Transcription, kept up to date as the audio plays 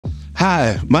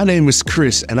Hi, my name is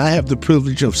Chris, and I have the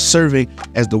privilege of serving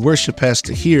as the worship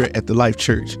pastor here at the Life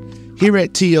Church. Here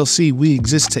at TLC, we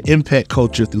exist to impact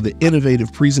culture through the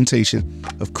innovative presentation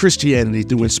of Christianity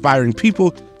through inspiring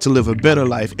people to live a better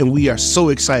life, and we are so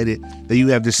excited that you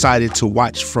have decided to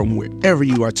watch from wherever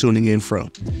you are tuning in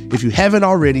from. If you haven't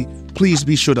already, please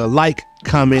be sure to like,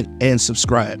 comment, and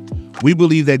subscribe. We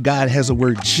believe that God has a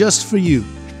word just for you,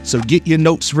 so get your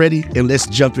notes ready and let's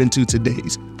jump into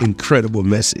today's incredible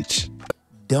message.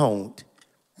 Don't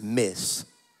miss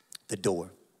the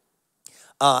door.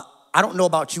 I don't know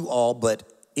about you all, but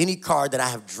any car that I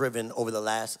have driven over the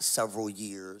last several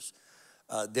years,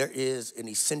 there is an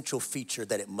essential feature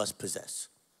that it must possess.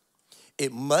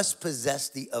 It must possess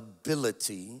the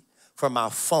ability for my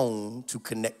phone to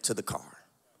connect to the car.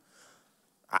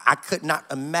 I could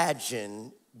not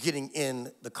imagine getting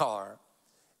in the car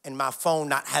and my phone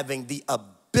not having the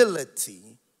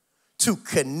ability to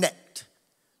connect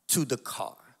to the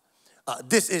car.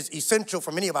 This is essential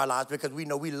for many of our lives because we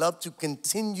know we love to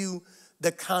continue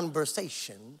the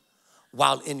conversation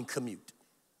while in commute.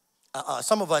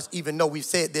 Some of us even know we've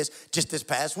said this just this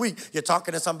past week. You're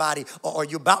talking to somebody or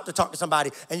you're about to talk to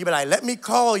somebody and you'll be like, let me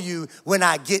call you when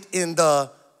I get in the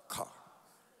car.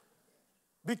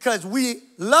 Because we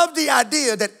love the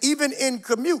idea that even in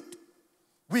commute,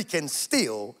 we can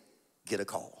still get a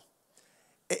call.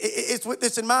 It's with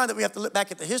this in mind that we have to look back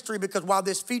at the history, because while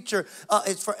this feature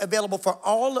is available for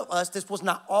all of us, this was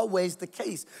not always the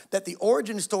case. That the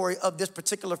origin story of this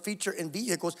particular feature in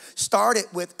vehicles started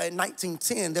with in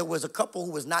 1910. There was a couple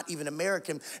who was not even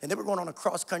American, and they were going on a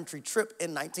cross-country trip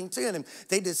in 1910. And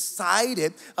they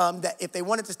decided that if they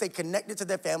wanted to stay connected to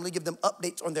their family, give them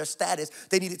updates on their status,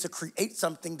 they needed to create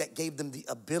something that gave them the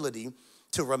ability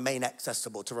to remain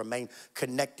accessible, to remain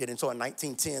connected. And so in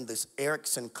 1910, this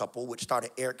Ericsson couple, which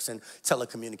started Ericsson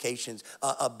Telecommunications,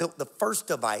 built the first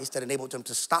device that enabled them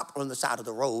to stop on the side of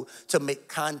the road to make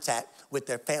contact with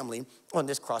their family on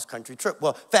this cross-country trip.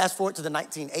 Well, fast forward to the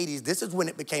 1980s, this is when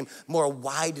it became more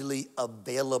widely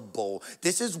available.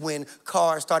 This is when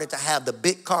cars started to have the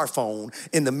big car phone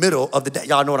in the middle of the day.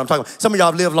 Y'all know what I'm talking about. Some of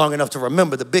y'all lived long enough to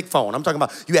remember the big phone. I'm talking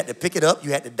about you had to pick it up,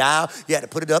 you had to dial, you had to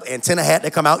put it up, antenna had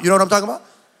to come out. You know what I'm talking about?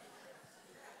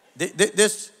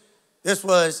 This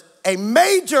was a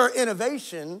major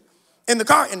innovation in the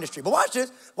car industry. But watch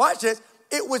this.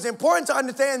 It was important to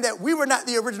understand that we were not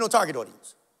the original target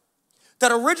audience.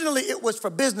 That originally it was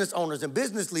for business owners and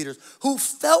business leaders who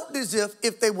felt as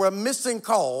if they were missing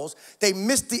calls, they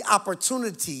missed the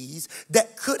opportunities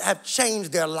that could have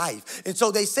changed their life. And so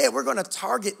they said, we're gonna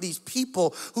target these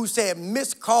people who said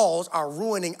missed calls are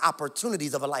ruining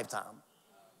opportunities of a lifetime.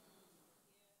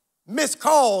 Missed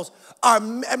calls are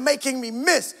making me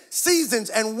miss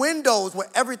seasons and windows where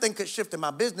everything could shift in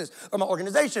my business or my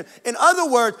organization. In other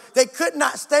words, they could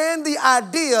not stand the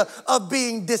idea of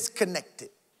being disconnected.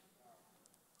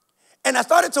 And I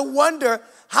started to wonder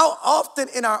how often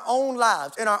in our own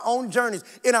lives, in our own journeys,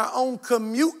 in our own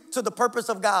commute to the purpose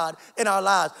of God in our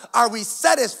lives, are we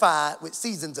satisfied with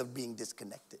seasons of being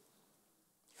disconnected?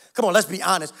 Come on, let's be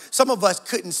honest. Some of us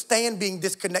couldn't stand being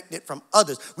disconnected from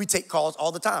others. We take calls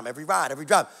all the time, every ride, every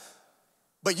drive.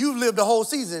 But you've lived a whole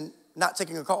season not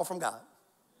taking a call from God.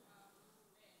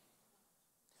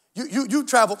 You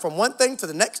traveled from one thing to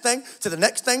the next thing, to the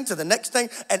next thing, to the next thing,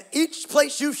 and each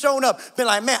place you've shown up, been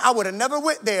like, man, I would have never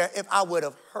went there if I would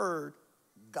have heard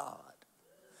God.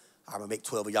 I'm gonna make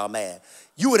 12 of y'all mad.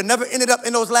 You would have never ended up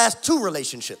in those last 2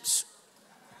 relationships.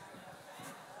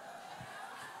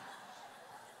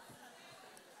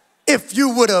 If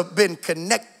you would have been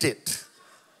connected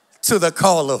to the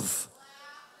call of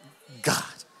God.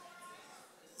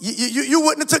 You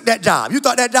wouldn't have took that job. You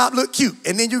thought that job looked cute.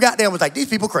 And then you got there and was like, these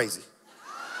people crazy.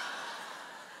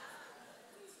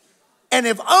 And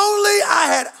if only I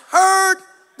had heard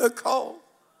the call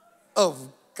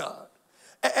of God.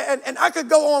 And I could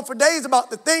go on for days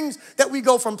about the things that we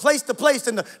go from place to place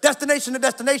and the destination to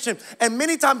destination. And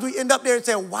many times we end up there and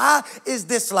say, why is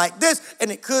this like this? And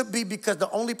it could be because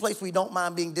the only place we don't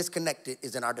mind being disconnected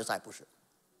is in our discipleship.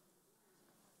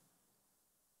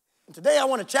 Today, I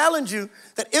want to challenge you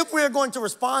that if we are going to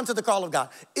respond to the call of God,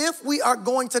 if we are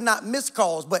going to not miss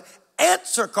calls, but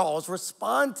answer calls,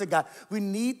 respond to God, we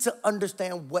need to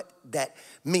understand what that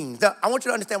means. Now, I want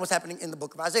you to understand what's happening in the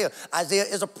book of Isaiah. Isaiah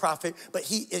is a prophet, but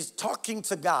he is talking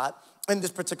to God in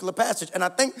this particular passage. And I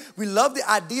think we love the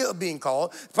idea of being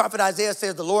called. Prophet Isaiah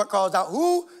says, the Lord calls out,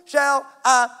 who shall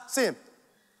I send?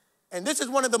 And this is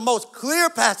one of the most clear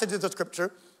passages of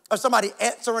Scripture of somebody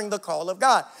answering the call of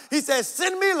God. He says,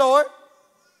 send me, Lord.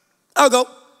 I'll go.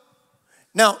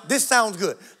 Now, this sounds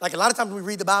good. Like a lot of times when we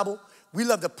read the Bible, we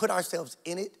love to put ourselves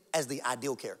in it as the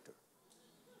ideal character.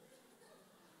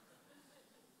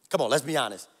 Come on, let's be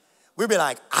honest. We'd be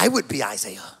like, I would be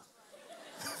Isaiah.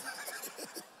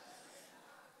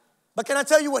 But can I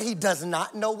tell you what he does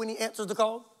not know when he answers the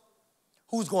call?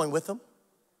 Who's going with him?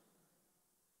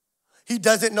 He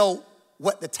doesn't know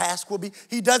what the task will be.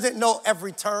 He doesn't know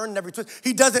every turn, every twist.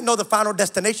 He doesn't know the final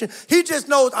destination. He just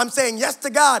knows I'm saying yes to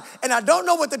God, and I don't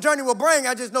know what the journey will bring.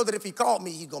 I just know that if he called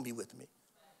me, he's going to be with me.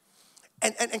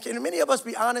 And can many of us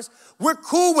be honest? We're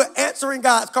cool with answering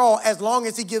God's call as long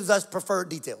as he gives us preferred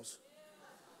details.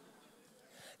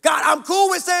 God, I'm cool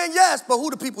with saying yes, but who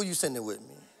the people you sending with me?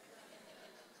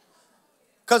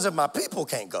 Because if my people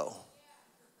can't go.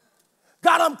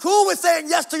 God, I'm cool with saying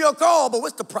yes to your call, but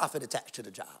what's the profit attached to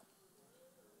the job?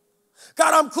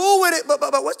 God, I'm cool with it,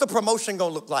 but what's the promotion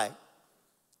going to look like?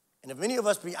 And if many of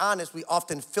us be honest, we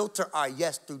often filter our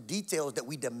yes through details that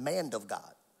we demand of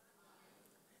God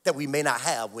that we may not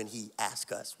have when he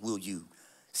asks us, will you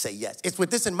say yes? It's with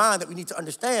this in mind that we need to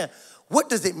understand, what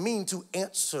does it mean to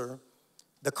answer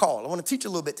the call? I want to teach a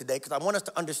little bit today because I want us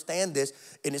to understand this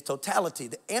in its totality.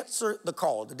 The answer the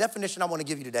call, the definition I want to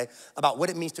give you today about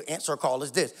what it means to answer a call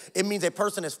is this. It means a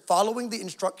person is following the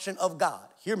instruction of God,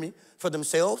 hear me, for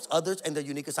themselves, others, and their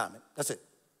unique assignment. That's it.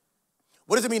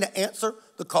 What does it mean to answer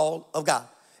the call of God?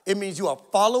 It means you are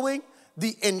following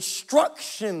the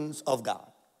instructions of God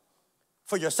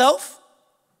for yourself,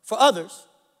 for others,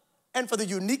 and for the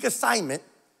unique assignment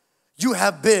you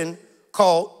have been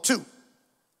called to.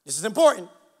 This is important.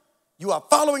 You are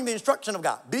following the instruction of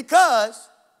God because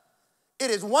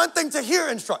it is one thing to hear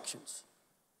instructions.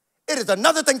 It is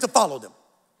another thing to follow them.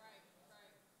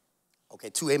 Okay,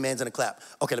 2 amens and a clap.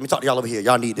 Okay, let me talk to y'all over here.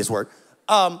 Y'all need this word.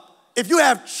 If you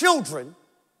have children,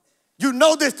 you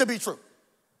know this to be true.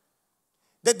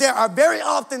 That there are very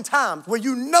often times where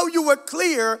you know you were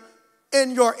clear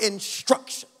in your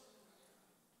instruction.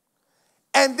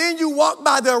 And then you walk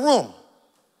by their room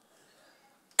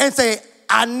and say,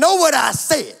 I know what I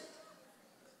said,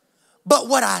 but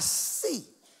what I see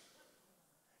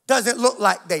doesn't look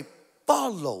like they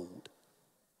followed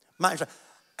my instruction.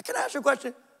 Can I ask you a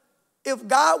question? If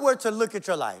God were to look at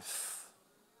your life,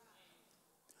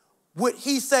 would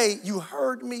he say, you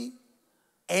heard me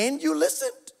and you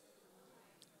listened?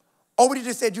 Or would he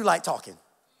just said, you like talking?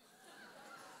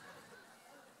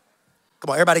 Come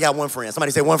on, everybody got one friend.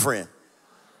 Somebody say one friend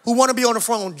who want to be on the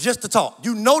phone just to talk.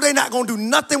 You know they're not going to do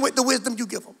nothing with the wisdom you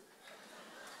give them.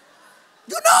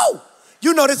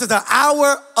 You know this is an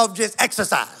hour of just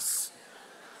exercise.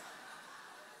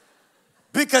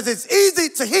 Because it's easy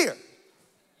to hear.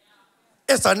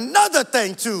 It's another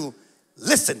thing to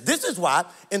listen. This is why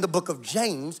in the book of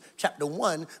James, chapter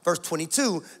 1, verse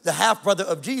 22, the half-brother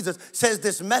of Jesus says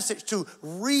this message to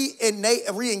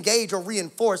re-engage or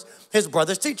reinforce his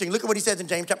brother's teaching. Look at what he says in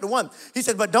James chapter 1. He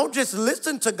said, but don't just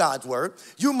listen to God's word.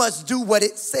 You must do what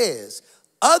it says.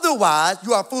 Otherwise,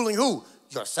 you are fooling who?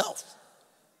 Yourself.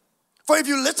 For if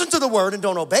you listen to the word and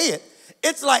don't obey it,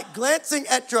 it's like glancing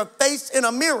at your face in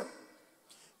a mirror.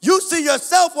 You see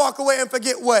yourself walk away and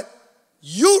forget what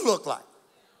you look like.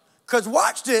 Because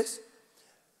watch this.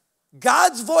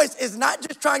 God's voice is not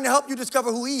just trying to help you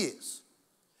discover who he is.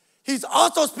 He's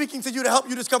also speaking to you to help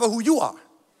you discover who you are.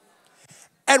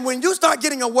 And when you start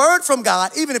getting a word from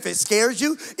God, even if it scares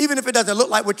you, even if it doesn't look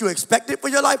like what you expected for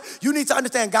your life, you need to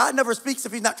understand God never speaks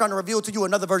if he's not trying to reveal to you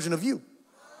another version of you.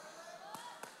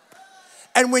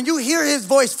 And when you hear his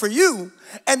voice for you,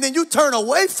 and then you turn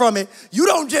away from it, you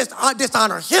don't just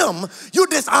dishonor him, you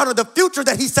dishonor the future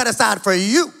that he set aside for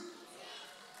you.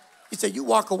 He said, you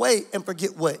walk away and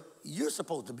forget what you're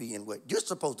supposed to be and what you're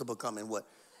supposed to become and what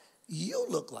you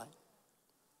look like.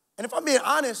 And if I'm being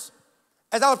honest,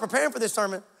 as I was preparing for this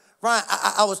sermon, Ryan,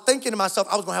 I was thinking to myself,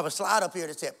 I was going to have a slide up here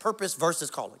that said purpose versus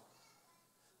calling.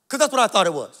 Because that's what I thought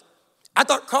it was. I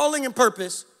thought calling and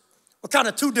purpose were kind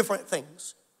of two different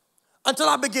things. Until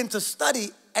I began to study,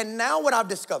 and now what I've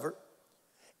discovered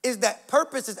is that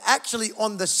purpose is actually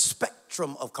on the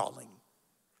spectrum of calling.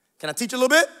 Can I teach a little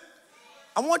bit?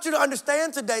 I want you to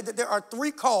understand today that there are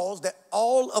 3 calls that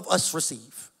all of us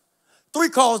receive. 3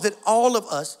 calls that all of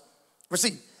us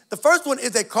receive. The first one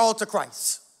is a call to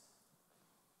Christ.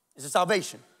 It's a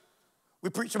salvation. We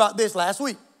preached about this last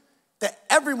week, that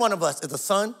every one of us is a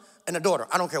son and a daughter.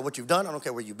 I don't care what you've done. I don't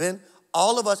care where you've been.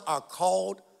 All of us are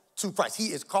called to Christ. He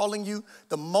is calling you.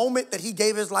 The moment that he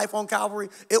gave his life on Calvary,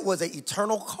 it was an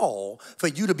eternal call for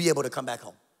you to be able to come back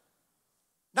home.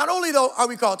 Not only, though, are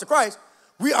we called to Christ,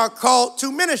 we are called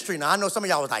to ministry. Now, I know some of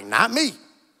y'all was like, not me.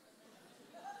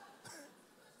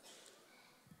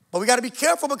 But we got to be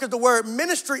careful because the word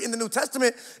ministry in the New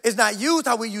Testament is not used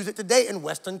how we use it today in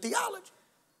Western theology.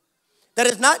 That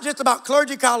it's not just about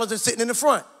clergy collars and sitting in the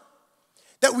front.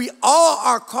 That we all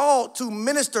are called to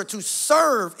minister, to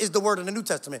serve is the word in the New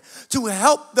Testament, to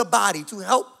help the body, to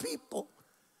help people.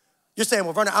 You're saying,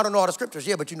 well, Vernon, I don't know all the scriptures.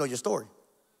 Yeah, but you know your story.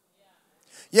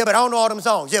 Yeah, but I don't know all them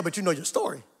songs. Yeah, but you know your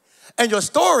story. And your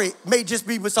story may just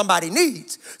be what somebody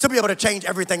needs to be able to change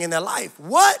everything in their life.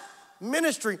 What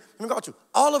ministry? Let me go to.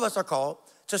 All of us are called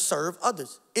to serve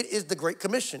others. It is the Great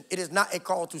Commission. It is not a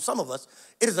call to some of us.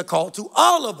 It is a call to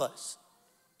all of us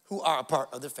who are a part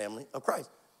of the family of Christ.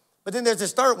 But then there's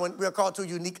this third one. We are called to a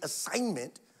unique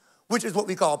assignment, which is what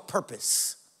we call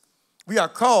purpose. We are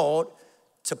called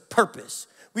to purpose.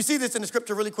 We see this in the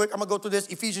scripture really quick. I'm going to go through this.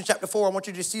 Ephesians chapter 4. I want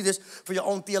you to see this for your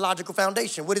own theological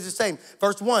foundation. What does it say?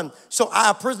 Verse 1. So I,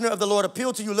 a prisoner of the Lord,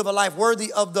 appeal to you, live a life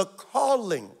worthy of the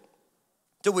calling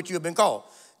to which you have been called.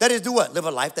 That is, do what? Live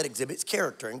a life that exhibits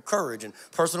character and courage and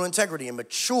personal integrity and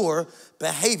mature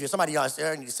behavior. Somebody else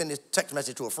there, I need to send this text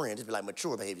message to a friend. Just be like,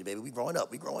 mature behavior, baby. We growing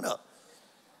up. We growing up.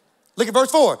 Look at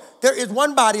verse 4. There is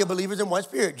one body of believers in one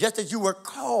spirit, just as you were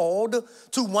called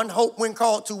to one hope when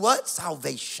called to what?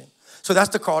 Salvation. So that's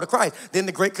the call to Christ. Then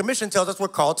the Great Commission tells us we're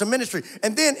called to ministry.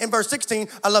 And then in verse 16,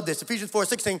 I love this, Ephesians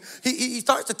 4:16, he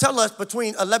starts to tell us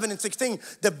between 11 and 16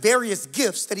 the various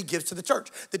gifts that he gives to the church,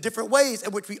 the different ways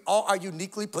in which we all are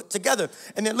uniquely put together.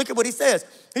 And then look at what he says.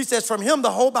 He says, from him,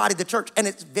 the whole body, the church, and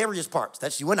its various parts,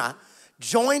 that's you and I,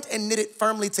 joined and knitted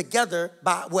firmly together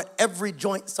by what every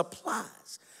joint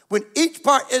supplies. When each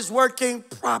part is working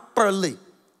properly,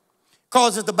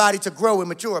 causes the body to grow and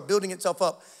mature, building itself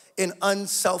up in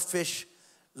unselfish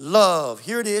love.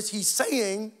 Here it is. He's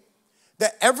saying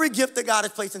that every gift that God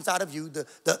has placed inside of you,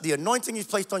 the anointing he's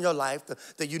placed on your life,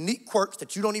 the unique quirks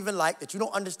that you don't even like, that you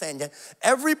don't understand yet,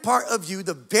 every part of you,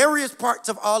 the various parts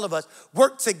of all of us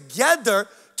work together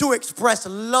to express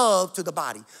love to the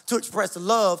body, to express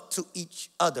love to each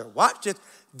other. Watch this.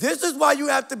 This is why you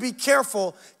have to be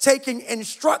careful taking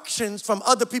instructions from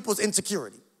other people's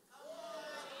insecurity.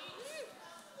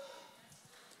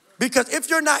 Because if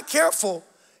you're not careful,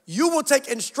 you will take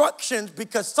instructions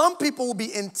because some people will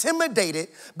be intimidated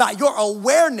by your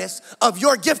awareness of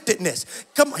your giftedness.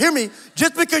 Come, hear me.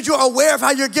 Just because you're aware of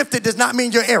how you're gifted does not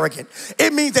mean you're arrogant.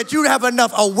 It means that you have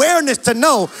enough awareness to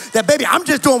know that, baby, I'm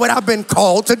just doing what I've been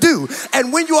called to do.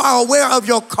 And when you are aware of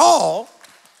your call,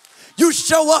 you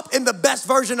show up in the best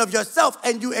version of yourself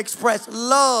and you express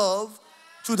love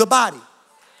to the body.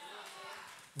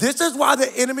 This is why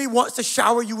the enemy wants to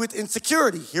shower you with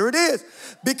insecurity. Here it is.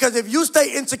 Because if you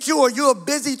stay insecure, you're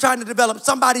busy trying to develop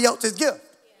somebody else's gift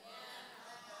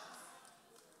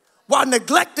while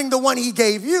neglecting the one he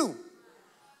gave you,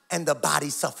 and the body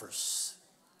suffers.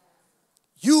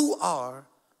 You are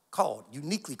called,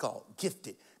 uniquely called,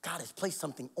 gifted. God has placed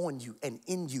something on you and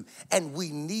in you, and we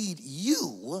need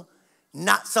you,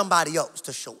 not somebody else,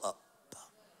 to show up.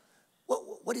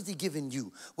 What is he giving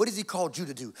you? What has he called you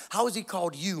to do? How has he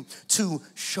called you to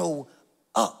show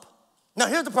up? Now,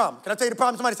 here's the problem. Can I tell you the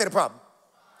problem? Somebody say the problem.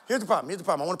 Here's the problem. Here's the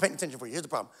problem. I want to paint attention for you. Here's the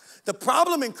problem. The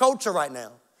problem in culture right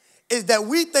now is that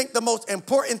we think the most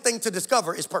important thing to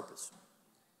discover is purpose.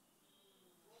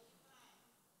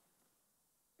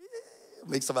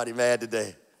 Make somebody mad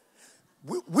today.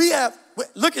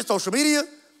 Look at social media.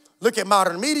 Look at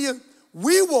modern media.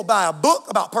 We will buy a book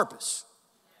about purpose.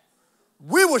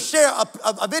 We will share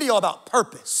a video about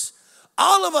purpose.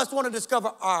 All of us want to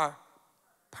discover our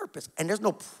purpose. And there's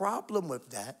no problem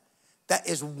with that. That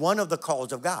is one of the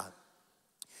calls of God.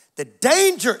 The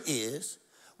danger is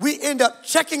we end up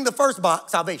checking the first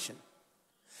box, salvation.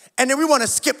 And then we want to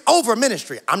skip over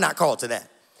ministry. I'm not called to that.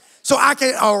 So I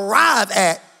can arrive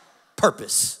at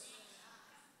purpose.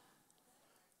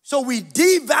 So we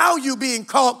devalue being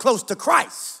called close to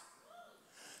Christ.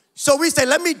 So we say,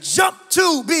 let me jump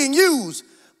to being used,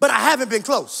 but I haven't been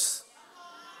close.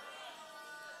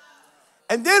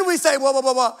 And then we say,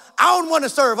 well, I don't want to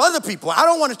serve other people. I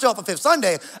don't want to show up on Fifth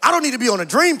Sunday. I don't need to be on a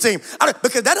dream team.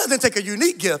 Because that doesn't take a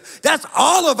unique gift. That's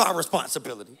all of our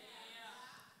responsibility.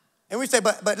 And we say,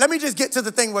 but let me just get to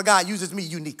the thing where God uses me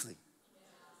uniquely.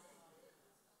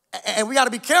 And we got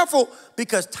to be careful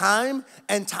because time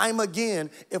and time again,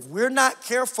 if we're not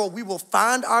careful, we will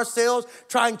find ourselves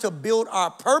trying to build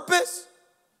our purpose,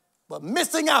 but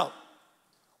missing out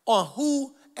on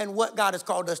who and what God has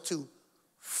called us to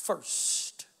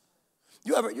first.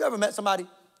 You ever met somebody?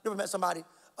 You ever met somebody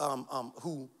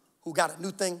who got a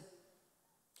new thing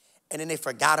and then they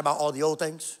forgot about all the old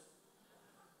things?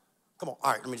 Come on.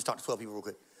 All right, let me just talk to 12 people real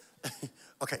quick.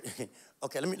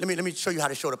 Okay, let me show you how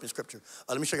this showed up in Scripture.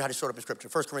 Let me show you how this showed up in Scripture.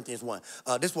 1 Corinthians 1.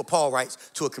 This is what Paul writes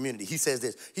to a community. He says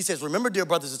this. He says, remember, dear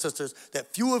brothers and sisters,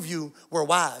 that few of you were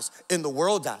wise in the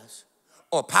world's eyes,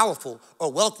 or powerful,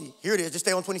 or wealthy. Here it is. Just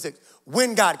stay on 26.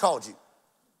 When God called you.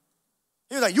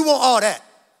 He was like, you want all that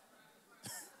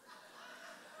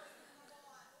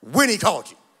when he called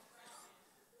you.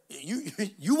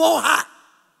 You want hot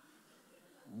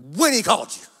when he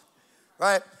called you,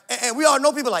 right? And we all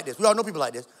know people like this. We all know people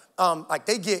like this. Like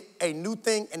they get a new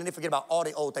thing and then they forget about all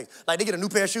the old things. Like they get a new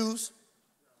pair of shoes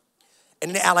and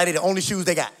then they act like they're the only shoes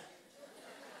they got.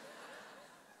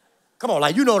 Come on,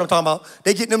 like you know what I'm talking about.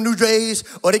 They get them new J's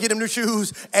or they get them new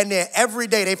shoes and then every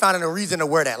day they finding a reason to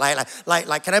wear that.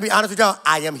 Like, can I be honest with y'all?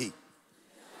 I am he.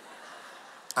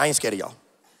 I ain't scared of y'all.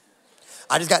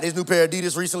 I just got this new pair of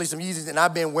Adidas recently, some Yeezys, and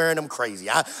I've been wearing them crazy.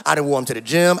 I done wore them to the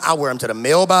gym. I wear them to the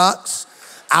mailbox.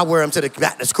 I wear them to the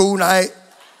back to school night.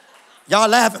 Y'all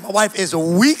laughing. My wife is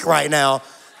weak right now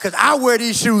because I wear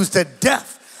these shoes to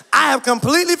death. I have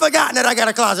completely forgotten that I got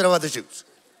a closet of other shoes.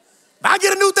 If I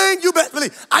get a new thing, you best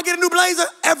believe. I get a new blazer,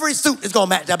 every suit is going to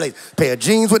match that blazer. Pair of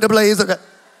jeans with the blazer. Because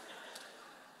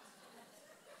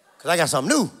I got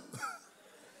something new.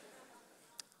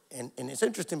 And it's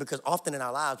interesting because often in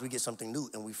our lives we get something new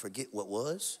and we forget what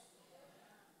was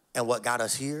and what got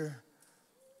us here.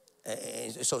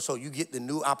 And so you get the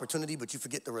new opportunity, but you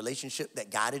forget the relationship that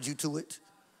guided you to it.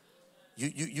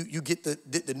 You get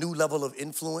the new level of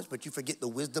influence, but you forget the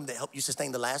wisdom that helped you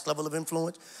sustain the last level of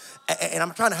influence. And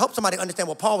I'm trying to help somebody understand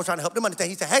what Paul was trying to help them understand.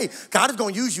 He said, hey, God is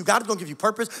going to use you. God is going to give you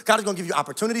purpose. God is going to give you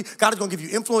opportunity. God is going to give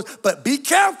you influence. But be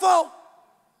careful.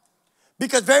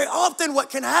 Because very often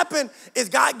what can happen is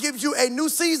God gives you a new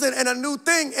season and a new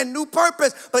thing and new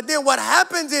purpose. But then what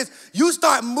happens is you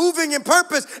start moving in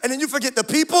purpose and then you forget the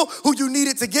people who you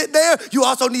needed to get there, you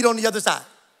also need on the other side.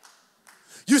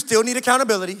 You still need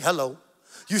accountability. Hello.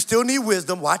 You still need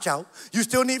wisdom. Watch out. You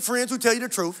still need friends who tell you the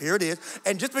truth. Here it is.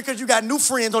 And just because you got new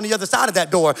friends on the other side of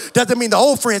that door doesn't mean the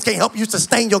old friends can't help you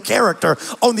sustain your character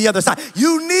on the other side.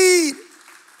 You need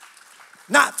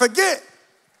not forget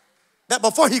that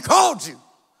before he called you,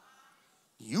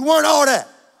 you weren't all that.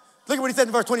 Look at what he said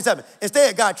in verse 27.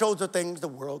 Instead, God chose the things the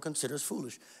world considers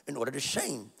foolish in order to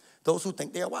shame those who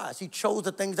think they are wise. He chose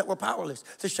the things that were powerless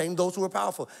to shame those who were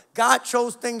powerful. God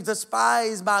chose things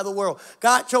despised by the world.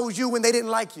 God chose you when they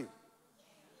didn't like you.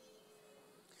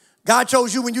 God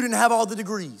chose you when you didn't have all the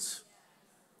degrees.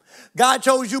 God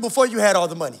chose you before you had all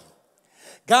the money.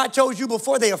 God chose you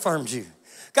before they affirmed you.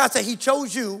 God said he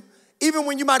chose you even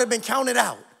when you might have been counted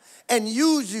out and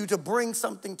used you to bring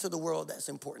something to the world that's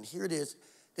important. Here it is.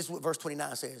 This is what verse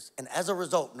 29 says. And as a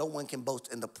result, no one can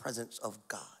boast in the presence of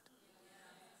God.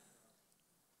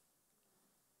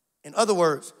 In other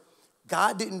words,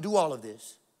 God didn't do all of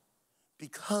this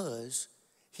because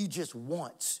he just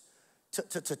wants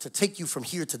to take you from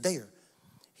here to there.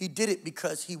 He did it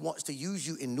because he wants to use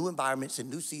you in new environments and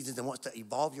new seasons and wants to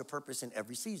evolve your purpose in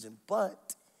every season.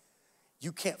 But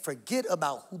you can't forget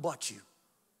about who brought you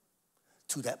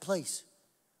to that place.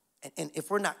 And if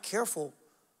we're not careful,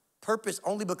 purpose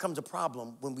only becomes a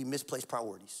problem when we misplace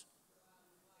priorities.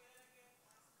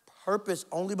 Purpose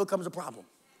only becomes a problem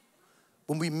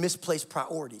when we misplace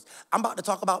priorities. I'm about to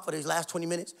talk about for these last 20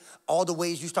 minutes, all the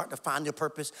ways you start to find your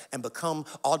purpose and become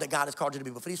all that God has called you to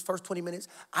be. But for these first 20 minutes,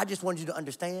 I just want you to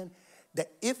understand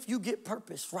that if you get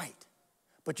purpose right,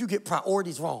 but you get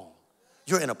priorities wrong,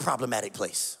 you're in a problematic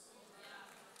place.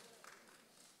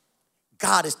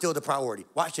 God is still the priority.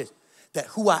 Watch this. That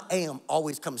who I am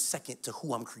always comes second to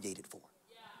who I'm created for.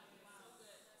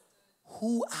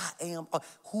 Who I am,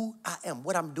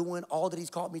 what I'm doing, all that he's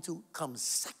called me to comes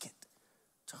second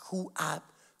to who I'm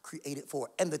created for.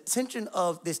 And the tension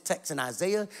of this text in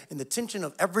Isaiah and the tension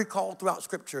of every call throughout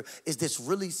Scripture is this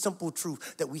really simple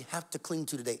truth that we have to cling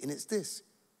to today. And it's this,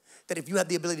 that if you have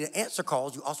the ability to answer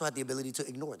calls, you also have the ability to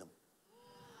ignore them.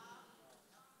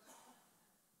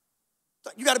 So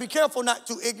you got to be careful not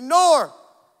to ignore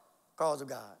calls of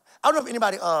God. I don't know if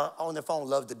anybody on their phone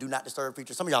loves the do not disturb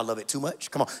feature. Some of y'all love it too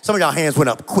much. Come on. Some of y'all hands went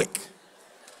up quick.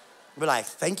 Be like,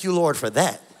 thank you, Lord, for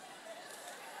that.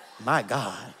 My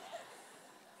God.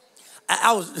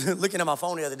 I was looking at my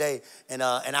phone the other day, and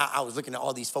I was looking at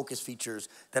all these focus features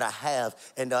that I have,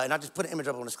 and I just put an image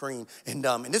up on the screen, and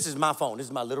this is my phone. This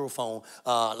is my literal phone.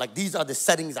 Like, these are the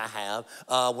settings I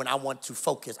have when I want to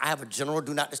focus. I have a general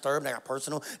do not disturb, and I got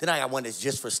personal. Then I got one that's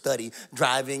just for study,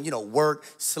 driving, work,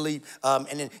 sleep, and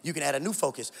then you can add a new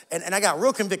focus. And I got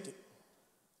real convicted.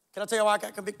 Can I tell you why I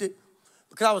got convicted?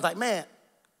 Because I was like, man,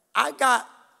 I got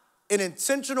an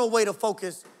intentional way to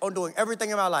focus on doing everything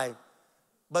in my life,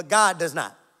 but God does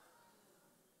not.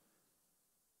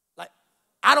 Like,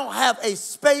 I don't have a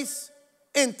space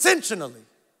intentionally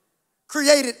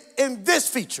created in this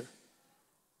feature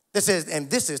that says, and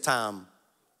this is time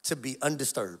to be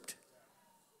undisturbed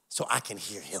so I can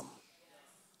hear him.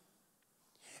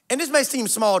 And this may seem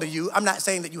small to you. I'm not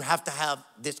saying that you have to have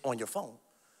this on your phone.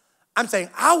 I'm saying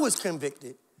I was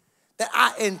convicted that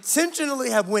I intentionally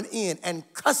have went in and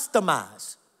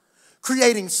customized,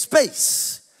 creating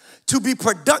space to be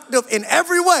productive in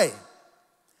every way.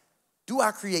 Do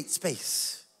I create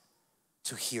space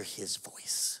to hear his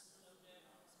voice?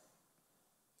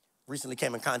 Recently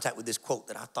came in contact with this quote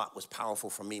that I thought was powerful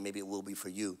for me. Maybe it will be for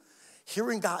you.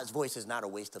 Hearing God's voice is not a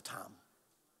waste of time,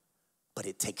 but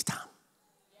it takes time.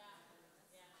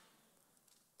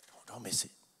 Don't miss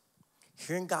it.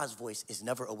 Hearing God's voice is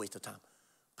never a waste of time.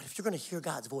 But if you're going to hear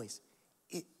God's voice,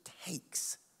 it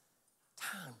takes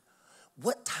time.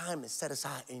 What time is set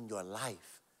aside in your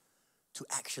life to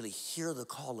actually hear the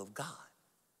call of God?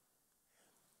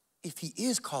 If he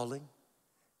is calling,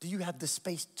 do you have the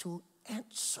space to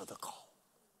answer the call?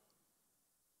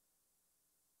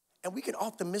 And we can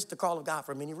often miss the call of God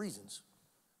for many reasons.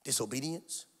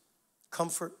 Disobedience,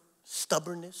 comfort,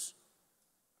 stubbornness,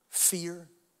 fear.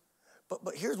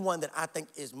 But here's one that I think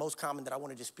is most common that I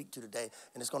want to just speak to today,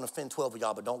 and it's going to offend 12 of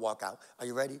y'all, but don't walk out. Are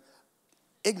you ready?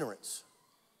 Ignorance.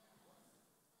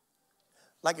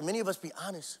 Like many of us, be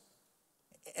honest,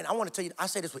 and I want to tell you, I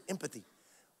say this with empathy.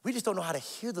 We just don't know how to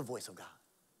hear the voice of God.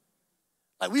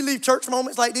 Like we leave church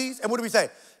moments like these, and what do we say?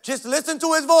 Just listen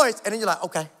to his voice, and then you're like,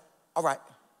 okay, all right,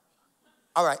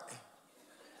 all right,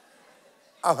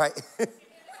 all right.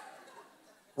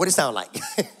 What does it sound like?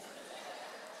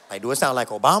 Like, do it sound like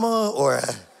Obama, or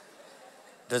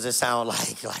does it sound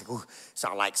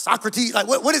like Socrates? Like,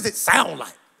 what does it sound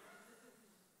like?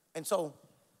 And so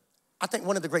I think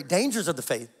one of the great dangers of the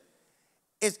faith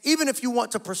is even if you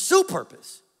want to pursue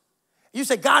purpose, you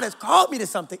say, God has called me to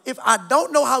something. If I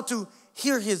don't know how to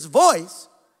hear his voice,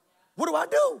 what do I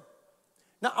do?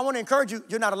 Now, I want to encourage you,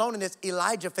 you're not alone in this.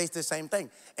 Elijah faced the same thing.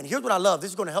 And here's what I love.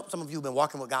 This is going to help some of you who've been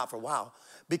walking with God for a while,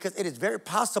 because it is very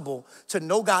possible to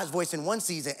know God's voice in one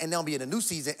season and then be in a new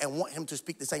season and want him to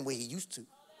speak the same way he used to.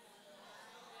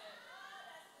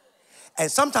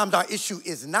 And sometimes our issue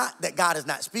is not that God is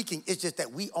not speaking. It's just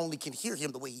that we only can hear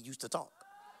him the way he used to talk.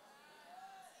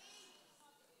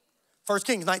 1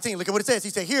 Kings 19, look at what it says.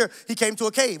 He said, here he came to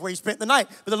a cave where he spent the night.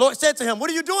 But the Lord said to him, what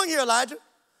are you doing here, Elijah?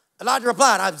 Elijah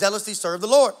replied, I've zealously served the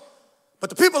Lord. But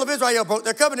the people of Israel broke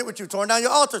their covenant with you, torn down your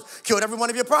altars, killed every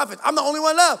one of your prophets. I'm the only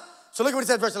one left. So look at what it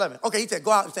says, verse 11. Okay, he said, go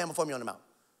out and stand before me on the mountain.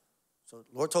 So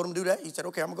the Lord told him to do that. He said,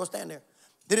 okay, I'm going to go stand there.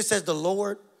 Then it says, the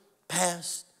Lord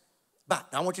passed by.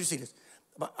 Now, I want you to see this.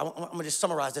 I'm going to just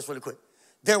summarize this really quick.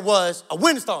 There was a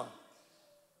windstorm.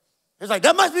 He was like,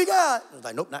 that must be God. He was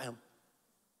like, nope, not him.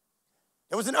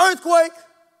 There was an earthquake.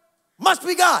 Must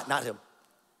be God, not him.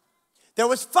 There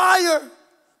was fire.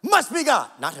 Must be God,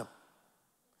 not him.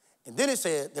 And then it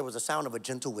said there was a sound of a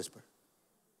gentle whisper.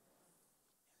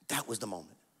 That was the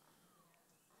moment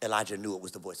Elijah knew it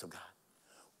was the voice of God,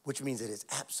 which means it is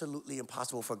absolutely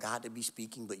impossible for God to be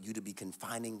speaking, but you to be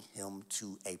confining him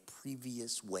to a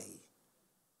previous way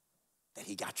that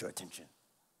he got your attention.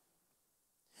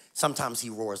 Sometimes he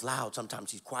roars loud,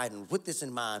 sometimes he's quiet. And with this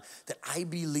in mind, that I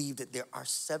believe that there are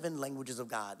 7 languages of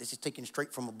God. This is taken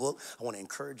straight from a book. I want to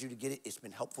encourage you to get it. It's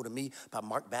been helpful to me, by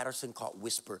Mark Batterson, called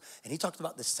Whisper. And he talks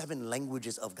about the 7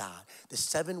 languages of God, the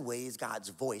 7 ways God's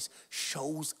voice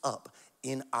shows up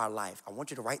in our life. I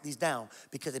want you to write these down,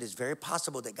 because it is very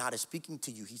possible that God is speaking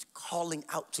to you. He's calling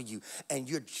out to you, and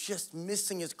you're just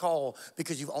missing his call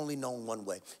because you've only known one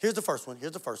way. Here's the first one.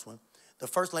 The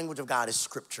first language of God is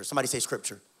Scripture. Somebody say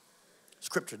Scripture.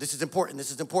 Scripture. This is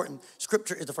important.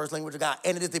 Scripture is the first language of God,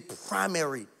 and it is the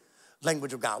primary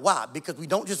language of God. Why? Because we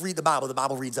don't just read the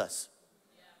Bible reads us.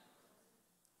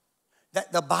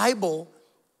 That the Bible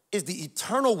is the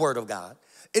eternal word of God.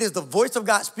 It is the voice of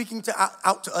God speaking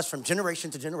out to us from generation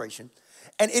to generation,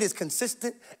 and it is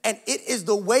consistent, and it is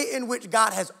the way in which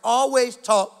God has always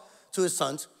talked to his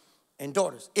sons and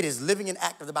daughters. It is living and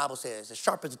active, the Bible says, as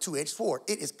sharp as a two-edged sword.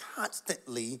 It is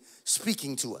constantly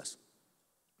speaking to us.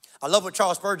 I love what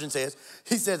Charles Spurgeon says.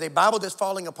 He says, a Bible that's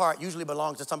falling apart usually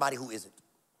belongs to somebody who isn't.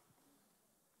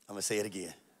 I'm going to say it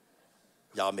again.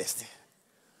 Y'all missed it.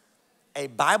 A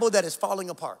Bible that is falling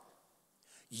apart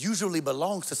usually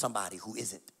belongs to somebody who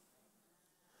isn't.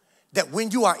 That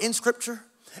when you are in Scripture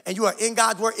and you are in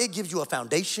God's word, it gives you a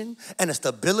foundation and a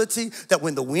stability that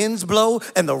when the winds blow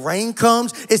and the rain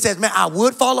comes, it says, man, I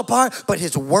would fall apart, but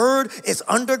his word is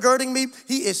undergirding me.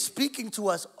 He is speaking to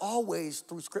us always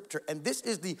through Scripture. And this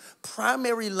is the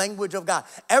primary language of God.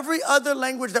 Every other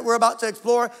language that we're about to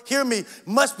explore, hear me,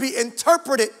 must be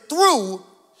interpreted through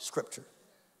Scripture.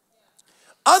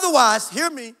 Otherwise, hear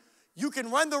me, you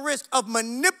can run the risk of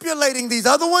manipulating these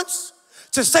other ones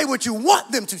to say what you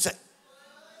want them to say.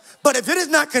 But if it is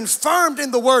not confirmed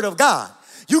in the word of God,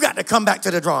 You got to come back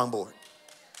to the drawing board.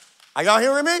 Are y'all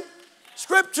hearing me?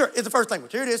 Scripture is the first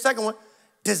language. Here it is, second one.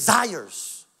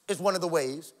 Desires is one of the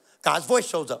ways God's voice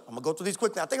shows up. I'm going to go through these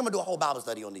quickly. I think I'm going to do a whole Bible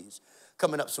study on these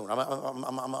coming up soon. I'm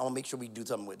going to make sure we do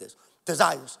something with this.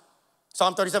 Desires.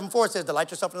 Psalm 37:4 says,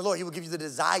 delight yourself in the Lord. He will give you the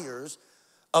desires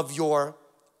of your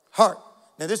heart.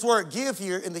 Now, this word give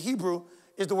here in the Hebrew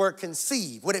is the word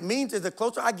conceive. What it means is the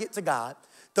closer I get to God,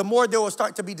 the more there will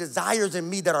start to be desires in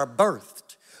me that are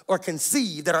birthed or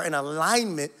conceived, that are in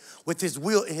alignment with his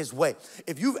will and his way.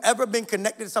 If you've ever been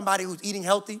connected to somebody who's eating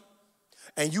healthy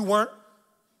and you weren't,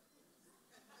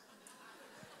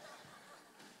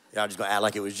 y'all just gonna act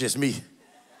like it was just me.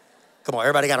 Come on,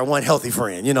 everybody got a one healthy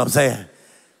friend, you know what I'm saying?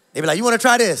 They be like, you wanna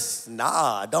try this?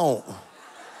 Nah, I don't.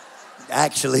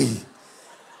 Actually,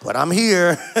 but I'm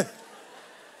here.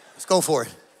 Let's go for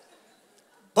it.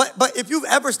 But if you've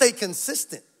ever stayed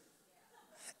consistent,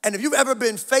 and if you've ever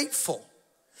been faithful,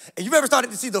 and you've ever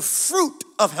started to see the fruit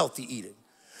of healthy eating,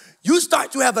 you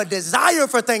start to have a desire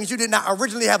for things you did not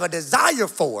originally have a desire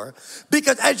for,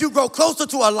 because as you grow closer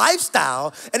to a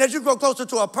lifestyle and as you grow closer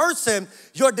to a person,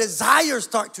 your desires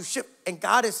start to shift. And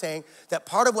God is saying that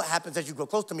part of what happens as you grow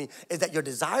close to me is that your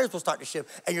desires will start to shift,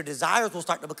 and your desires will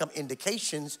start to become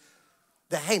indications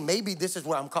that, hey, maybe this is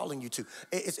where I'm calling you to.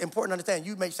 It's important to understand.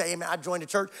 You may say, hey, man, I joined the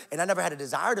church and I never had a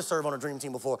desire to serve on a dream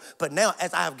team before. But now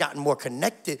as I have gotten more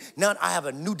connected, now I have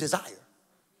a new desire.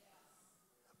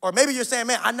 Or maybe you're saying,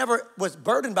 man, I never was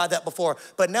burdened by that before,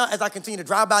 but now as I continue to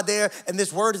drive by there and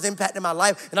this word is impacting my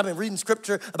life, and I've been reading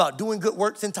scripture about doing good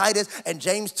works in Titus and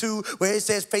James 2, where it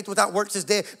says faith without works is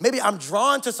dead. Maybe I'm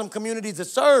drawn to some communities to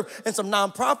serve and some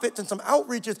nonprofits and some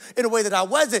outreaches in a way that I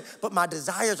wasn't, but my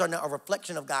desires are now a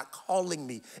reflection of God calling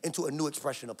me into a new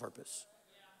expression of purpose.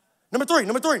 Number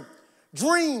three,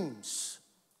 dreams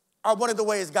are one of the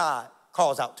ways God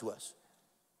calls out to us.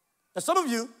 Now, some of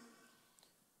you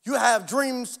have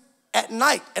dreams at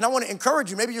night, and I want to encourage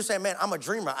you. Maybe you're saying, man, I'm a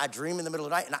dreamer. I dream in the middle of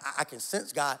the night, and I can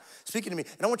sense God speaking to me.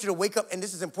 And I want you to wake up, and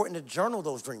this is important to journal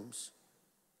those dreams,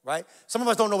 right? Some of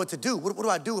us don't know what to do. What do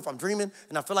I do if I'm dreaming,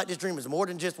 and I feel like this dream is more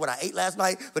than just what I ate last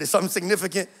night, but it's something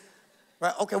significant,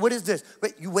 right? Okay, what is this?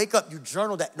 Wait, you wake up, you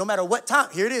journal that. No matter what time,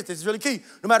 here it is, this is really key.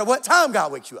 No matter what time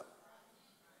God wakes you up.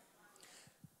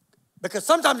 Because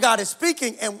sometimes God is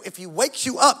speaking, and if he wakes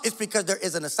you up, it's because there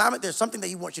is an assignment. There's something that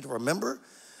he wants you to remember.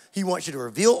 He wants you to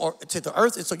reveal to the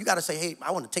earth. And so you got to say, hey,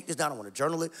 I want to take this down. I want to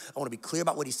journal it. I want to be clear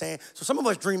about what he's saying. So some of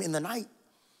us dream in the night.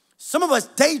 Some of us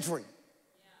daydream.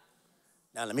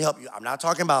 Now, let me help you. I'm not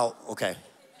talking about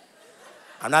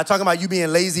you being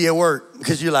lazy at work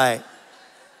because you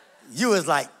was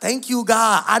like, thank you,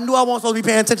 God. I knew I wasn't supposed to be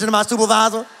paying attention to my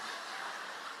supervisor.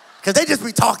 Because they just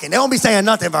be talking. They don't be saying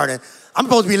nothing, Vernon. I'm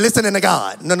supposed to be listening to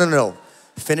God. No.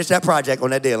 Finish that project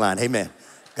on that deadline. Amen.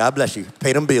 God bless you.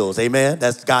 Pay them bills. Amen.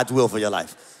 That's God's will for your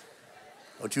life.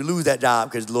 Don't you lose that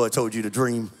job because the Lord told you to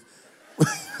dream.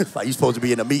 Like you're supposed to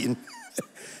be in a meeting.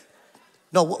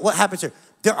 No, what happens here?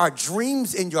 There are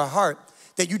dreams in your heart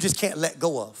that you just can't let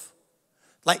go of.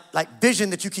 Like vision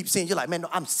that you keep seeing. You're like, man, no,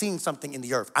 I'm seeing something in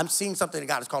the earth. I'm seeing something that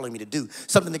God is calling me to do.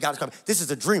 Something that God is calling me. This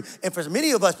is a dream. And for many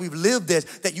of us, we've lived this,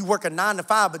 that you work a 9 to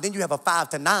 5, but then you have a 5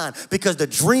 to 9 because the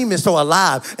dream is so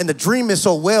alive and the dream is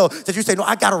so well that you say, no,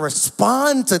 I got to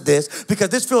respond to this because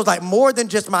this feels like more than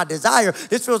just my desire.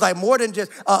 This feels like more than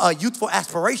just a youthful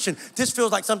aspiration. This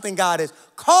feels like something God is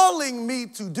calling me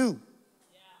to do.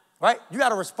 Right? You got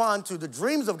to respond to the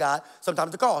dreams of God,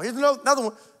 sometimes the call. Here's another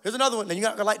one. Here's another one. Then you're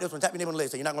not going to like this one. Tap your name on the leg.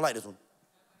 Say, you're not going to like this one.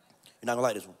 You're not going to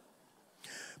like this one.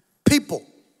 People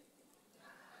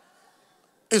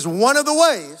is one of the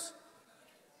ways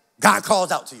God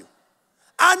calls out to you.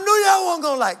 I knew y'all weren't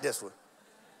going to like this one.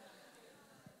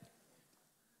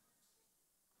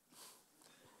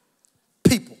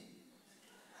 People.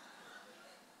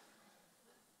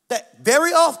 That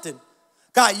very often,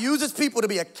 God uses people to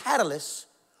be a catalyst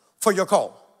for your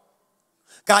call.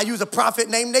 God used a prophet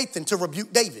named Nathan to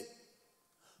rebuke David.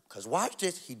 Because watch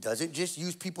this, he doesn't just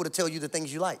use people to tell you the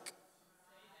things you like.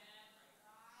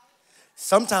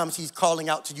 Sometimes he's calling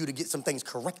out to you to get some things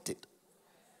corrected.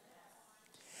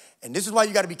 And this is why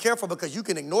you got to be careful, because you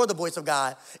can ignore the voice of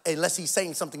God unless he's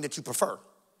saying something that you prefer.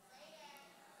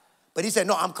 But he said,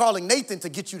 no, I'm calling Nathan to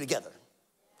get you together.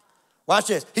 Watch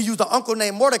this. He used an uncle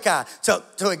named Mordecai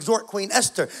to exhort Queen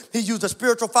Esther. He used a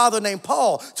spiritual father named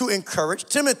Paul to encourage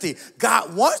Timothy.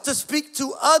 God wants to speak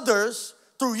to others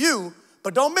through you,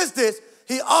 but don't miss this.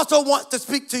 He also wants to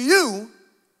speak to you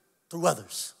through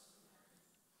others.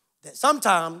 That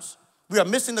sometimes we are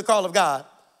missing the call of God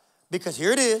because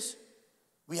here it is.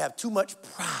 We have too much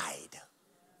pride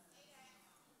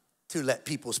to let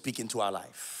people speak into our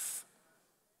life.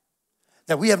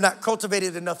 that we have not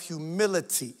cultivated enough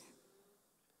humility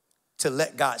to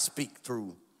let God speak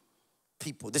through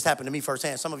people. This happened to me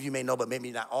firsthand. Some of you may know, but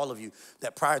maybe not all of you,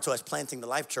 that prior to us planting the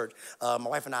Life Church, my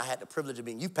wife and I had the privilege of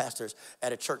being youth pastors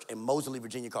at a church in Moseley,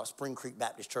 Virginia called Spring Creek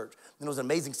Baptist Church. And it was an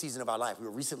amazing season of our life. We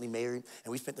were recently married,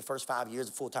 and we spent the first 5 years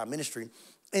of full-time ministry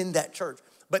in that church.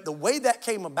 But the way that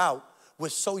came about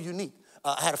was so unique.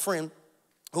 I had a friend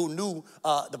who knew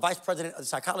the vice president of the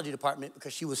psychology department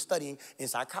because she was studying in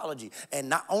psychology. And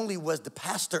not only was the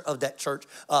pastor of that church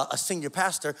a senior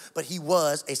pastor, but he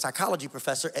was a psychology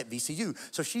professor at VCU.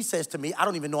 So she says to me, I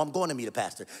don't even know I'm going to meet a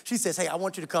pastor. She says, hey, I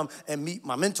want you to come and meet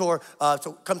my mentor,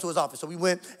 so come to his office. So we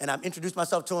went, and I introduced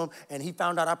myself to him, and he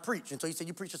found out I preach. And so he said,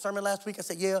 you preached a sermon last week? I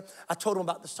said, yeah. I told him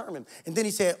about the sermon. And then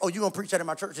he said, oh, you going to preach that in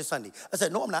my church this Sunday? I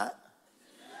said, no, I'm not.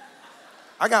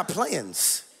 I got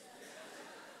plans.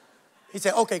 He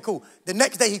said, okay, cool. The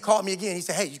next day he called me again. He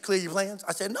said, hey, you clear your plans?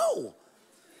 I said, no,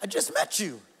 I just met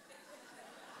you.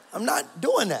 I'm not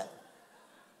doing that.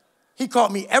 He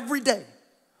called me every day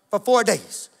for 4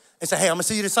 days and said, hey, I'm gonna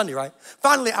see you this Sunday, right?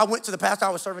 Finally, I went to the pastor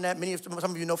I was serving at.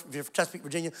 Some of you know from Chesapeake,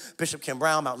 Virginia, Bishop Kim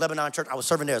Brown, Mount Lebanon Church. I was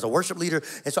serving there as a worship leader.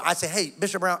 And so I said, hey,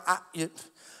 Bishop Brown,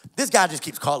 this guy just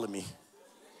keeps calling me.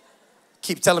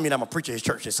 Keeps telling me that I'm gonna preach at his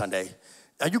church this Sunday.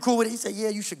 Are you cool with it? He said, yeah,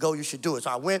 you should go, you should do it.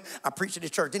 So I went, I preached at his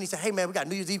church. Then he said, hey man, we got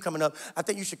New Year's Eve coming up. I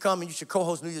think you should come and you should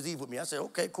co-host New Year's Eve with me. I said,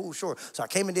 okay, cool, sure. So I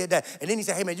came and did that. And then he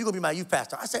said, hey man, you're gonna be my youth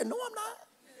pastor. I said, no, I'm not.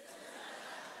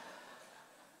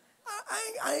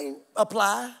 I ain't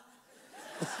apply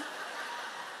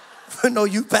for no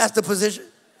youth pastor position.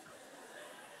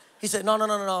 He said, no,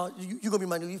 you're gonna be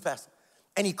my new youth pastor.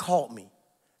 And he called me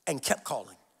and kept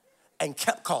calling and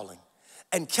kept calling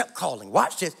and kept calling.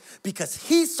 Watch this, because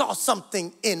he saw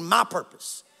something in my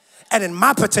purpose and in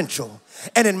my potential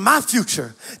and in my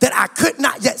future that I could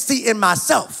not yet see in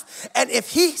myself. And if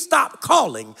he stopped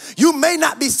calling, you may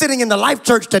not be sitting in the Life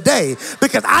Church today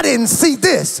because I didn't see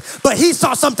this, but he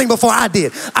saw something before I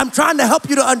did. I'm trying to help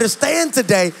you to understand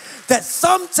today that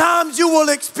sometimes you will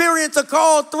experience a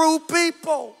call through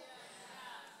people,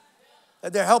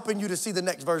 that they're helping you to see the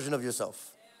next version of yourself.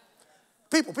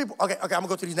 People. Okay, I'm gonna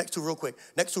go through these next two real quick.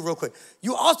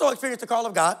 You also experience the call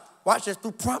of God, watch this,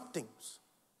 through promptings.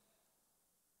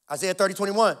 Isaiah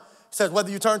 30:21 says, whether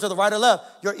you turn to the right or left,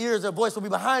 your ears, a voice will be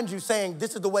behind you saying,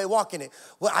 this is the way, walk in it.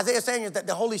 What Isaiah is saying is that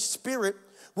the Holy Spirit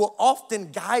will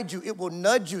often guide you. It will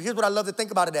nudge you. Here's what I love to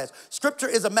think about it as. Scripture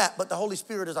is a map, but the Holy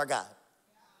Spirit is our guide.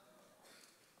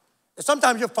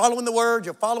 Sometimes you're following the word,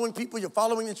 you're following people, you're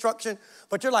following instruction,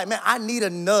 but you're like, man, I need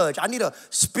a nudge. I need a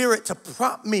spirit to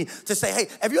prompt me to say, hey,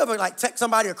 have you ever like text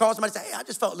somebody or call somebody and say, hey, I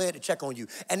just felt led to check on you.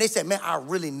 And they said, man, I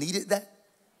really needed that.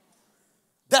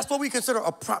 That's what we consider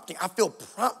a prompting. I feel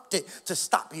prompted to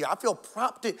stop here. I feel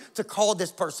prompted to call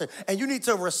this person. And you need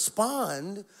to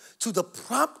respond to the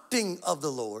prompting of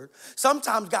the Lord.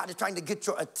 Sometimes God is trying to get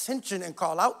your attention and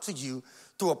call out to you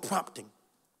through a prompting.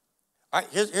 All right,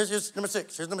 here's number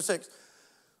 6. Here's number 6.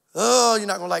 Oh, you're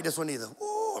not going to like this one either.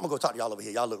 Ooh, I'm going to go talk to y'all over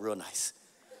here. Y'all look real nice.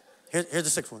 Here's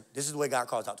the 6th one. This is the way God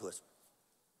calls out to us.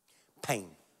 Pain.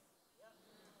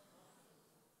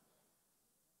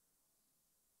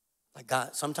 Like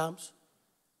God sometimes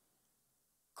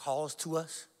calls to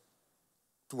us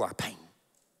through our pain.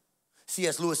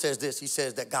 C.S. Lewis says this. He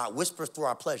says that God whispers through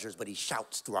our pleasures, but he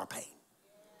shouts through our pain.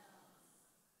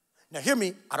 Now hear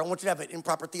me. I don't want you to have an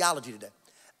improper theology today.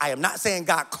 I am not saying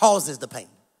God causes the pain.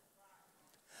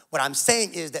 What I'm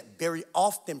saying is that very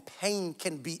often pain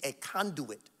can be a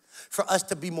conduit for us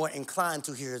to be more inclined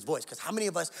to hear his voice. Because how many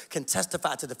of us can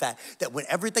testify to the fact that when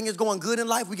everything is going good in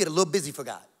life, we get a little busy for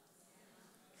God?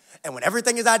 And when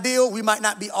everything is ideal, we might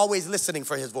not be always listening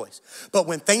for his voice. But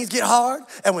when things get hard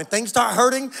and when things start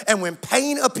hurting and when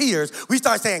pain appears, we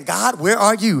start saying, God, where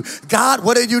are you? God,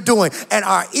 what are you doing? And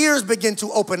our ears begin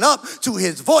to open up to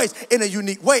his voice in a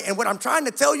unique way. And what I'm trying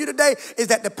to tell you today is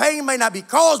that the pain may not be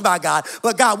caused by God,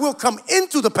 but God will come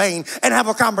into the pain and have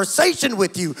a conversation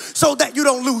with you so that you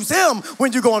don't lose him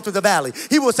when you're going through the valley.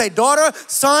 He will say, daughter,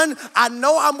 son, I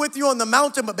know I'm with you on the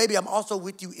mountain, but baby, I'm also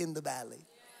with you in the valley.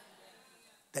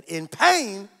 That in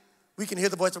pain, we can hear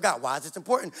the voice of God. Why is this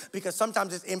important? Because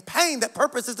sometimes it's in pain that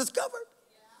purpose is discovered.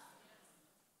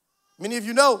 Many of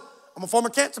you know I'm a former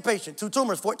cancer patient, 2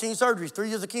 tumors, 14 surgeries, 3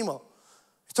 years of chemo.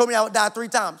 He told me I would die 3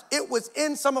 times. It was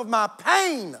in some of my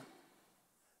pain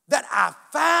that I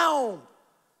found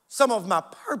some of my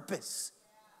purpose.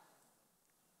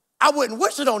 I wouldn't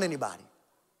wish it on anybody.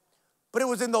 But it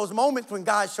was in those moments when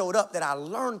God showed up that I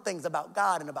learned things about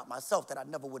God and about myself that I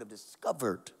never would have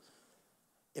discovered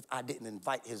if I didn't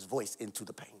invite his voice into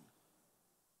the pain.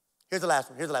 Here's the last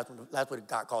one. The last way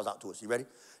God calls out to us. You ready?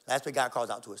 Last way God calls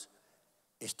out to us.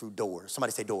 is through doors.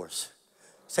 Somebody say doors.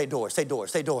 Say doors, say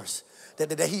doors, say doors.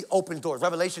 That he opens doors.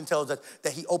 Revelation tells us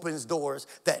that he opens doors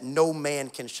that no man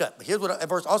can shut. But here's what a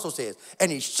verse also says. And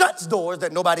he shuts doors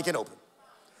that nobody can open.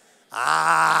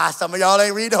 Some of y'all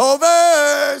ain't read the whole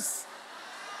verse.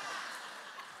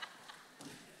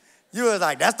 You was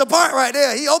like, that's the part right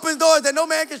there. He opens doors that no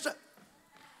man can shut.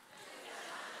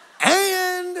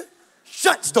 And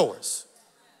shuts doors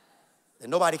that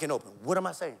nobody can open. What am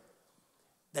I saying?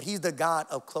 That he's the God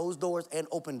of closed doors and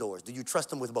open doors. Do you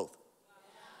trust him with both?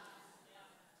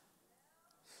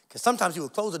 Because sometimes you will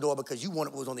close the door because you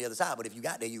wanted what was on the other side, but if you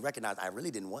got there, you recognize, I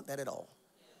really didn't want that at all.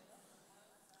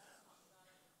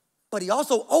 But he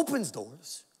also opens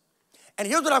doors. And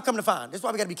here's what I've come to find. This is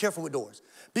why we got to be careful with doors.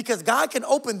 Because God can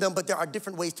open them, but there are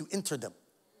different ways to enter them.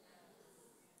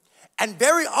 And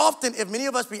very often, if many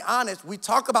of us be honest, we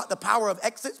talk about the power of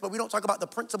exits, but we don't talk about the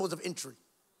principles of entry.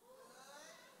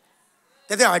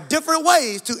 That there are different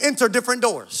ways to enter different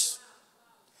doors.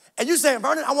 And you saying,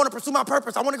 Vernon, I want to pursue my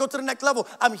purpose. I want to go to the next level.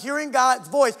 I'm hearing God's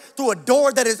voice through a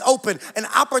door that is open, an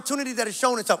opportunity that is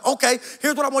shown itself. Okay,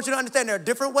 here's what I want you to understand. There are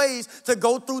different ways to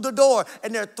go through the door.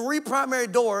 And there are three primary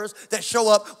doors that show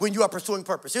up when you are pursuing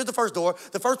purpose. Here's the first door.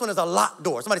 The first one is a locked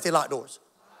door. Somebody say locked doors.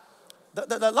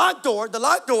 The locked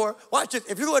door, watch this.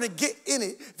 If you're going to get in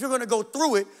it, if you're going to go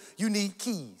through it, you need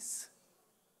keys.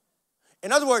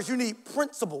 In other words, you need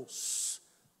principles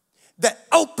that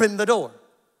open the door.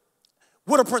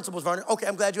 What are principles, Vernon? Okay,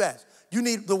 I'm glad you asked. You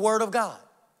need the word of God.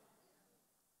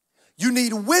 You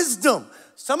need wisdom.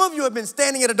 Some of you have been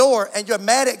standing at a door and you're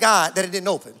mad at God that it didn't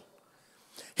open.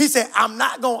 He said, I'm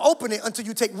not going to open it until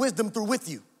you take wisdom through with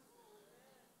you.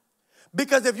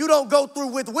 Because if you don't go through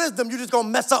with wisdom, you're just going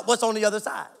to mess up what's on the other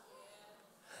side.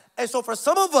 And so for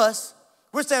some of us,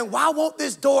 we're saying, why won't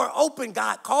this door open?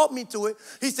 God called me to it.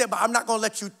 He said, but I'm not going to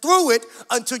let you through it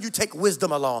until you take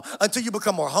wisdom along, until you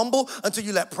become more humble, until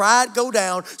you let pride go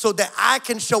down so that I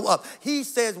can show up. He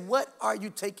says, what are you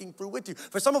taking through with you?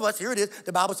 For some of us, here it is.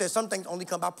 The Bible says some things only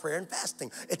come by prayer and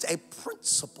fasting. It's a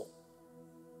principle.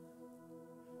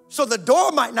 So the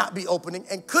door might not be opening,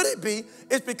 and could it be?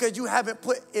 It's because you haven't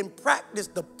put in practice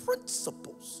the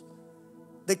principles,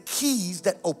 the keys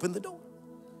that open the door.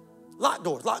 Locked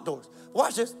doors, locked doors.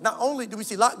 Watch this. Not only do we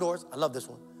see locked doors, I love this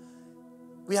one.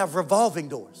 We have revolving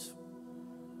doors.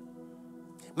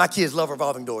 My kids love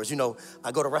revolving doors. You know,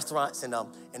 I go to restaurants and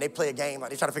they play a game.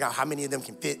 Like they try to figure out how many of them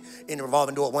can fit in the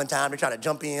revolving door at one time. They try to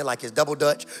jump in like it's double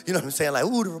Dutch. You know what I'm saying? Like,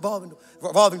 ooh, the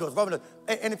revolving doors.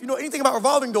 And if you know anything about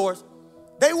revolving doors,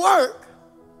 they work,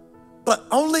 but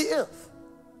only if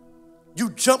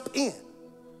you jump in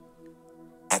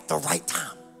at the right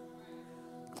time.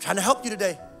 I'm trying to help you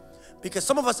today. Because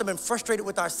some of us have been frustrated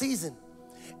with our season,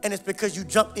 and it's because you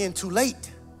jumped in too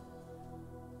late.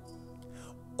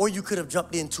 Or you could have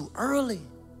jumped in too early.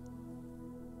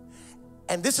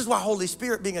 And this is why Holy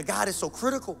Spirit being a God is so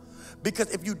critical.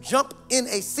 Because if you jump in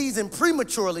a season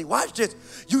prematurely, watch this,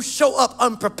 you show up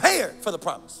unprepared for the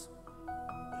promise.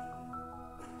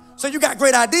 So you got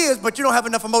great ideas, but you don't have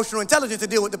enough emotional intelligence to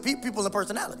deal with the people and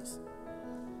personalities.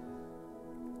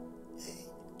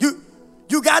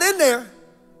 You got in there,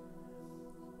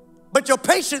 but your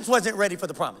patience wasn't ready for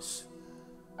the promise.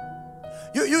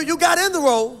 You got in the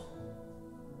role,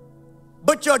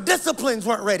 but your disciplines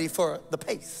weren't ready for the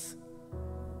pace.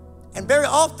 And very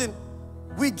often,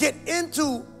 we get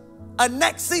into a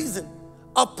next season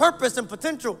of purpose and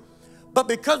potential, but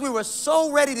because we were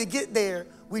so ready to get there,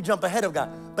 we jump ahead of God.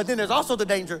 But then there's also the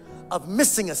danger of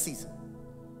missing a season.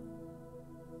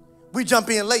 We jump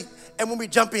in late, and when we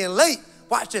jump in late,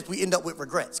 watch this, we end up with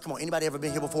regrets. Come on, anybody ever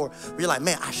been here before where you're like,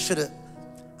 man, I should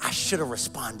have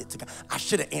responded to God. I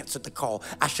should have answered the call.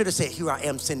 I should have said, here I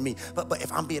am, send me. But if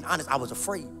I'm being honest, I was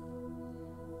afraid.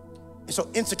 And so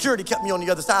insecurity kept me on the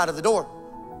other side of the door.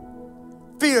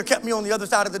 Fear kept me on the other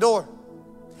side of the door.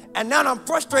 And now I'm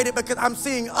frustrated because I'm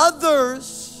seeing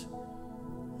others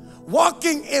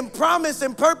walking in promise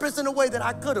and purpose in a way that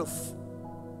I could have.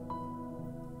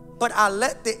 But I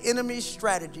let the enemy's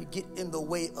strategy get in the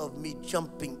way of me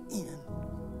jumping in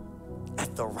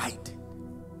at the right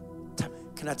time.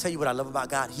 Can I tell you what I love about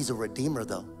God? He's a redeemer,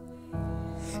 though.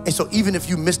 And so even if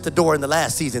you missed the door in the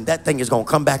last season, that thing is going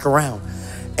to come back around.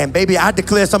 And baby, I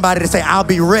declare somebody to say, I'll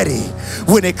be ready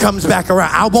when it comes back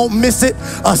around. I won't miss it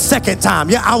a second time.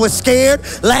 Yeah, I was scared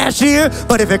last year,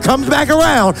 but if it comes back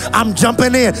around, I'm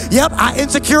jumping in. Yep,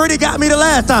 insecurity got me the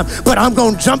last time, but I'm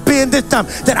going to jump in this time.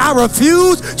 That I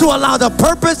refuse to allow the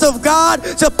purpose of God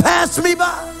to pass me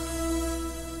by.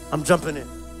 I'm jumping in.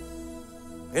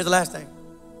 Here's the last thing.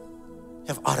 You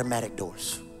have automatic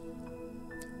doors.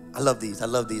 I love these.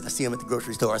 I see them at the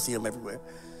grocery store. I see them everywhere.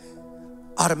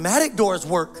 Automatic doors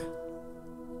work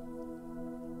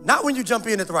not when you jump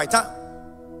in at the right time,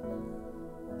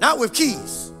 not with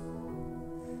keys.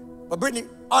 But Brittany,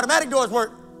 automatic doors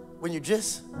work when you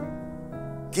just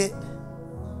get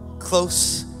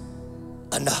close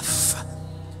enough.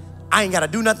 I ain't got to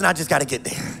do nothing. I just got to get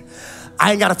there.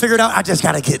 I ain't got to figure it out. I just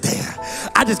got to get there.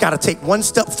 I just got to take one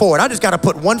step forward. I just got to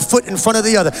put one foot in front of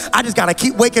the other. I just got to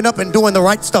keep waking up and doing the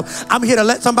right stuff. I'm here to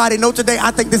let somebody know today,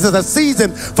 I think this is a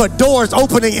season for doors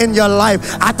opening in your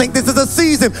life. I think this is a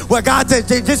season where God says,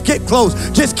 just get close.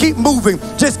 Just keep moving.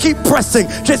 Just keep pressing.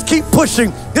 Just keep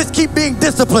pushing. Just keep being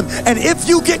disciplined. And if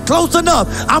you get close enough,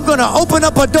 I'm going to open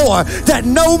up a door that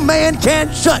no man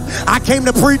can shut. I came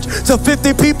to preach to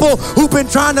 50 people who've been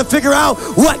trying to figure out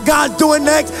what God's doing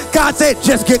next. God said,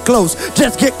 just get close.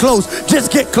 Just get close.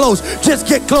 Just get close. Just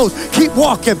get close. Keep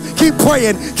walking. Keep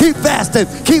praying. Keep fasting.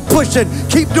 Keep pushing.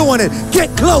 Keep doing it.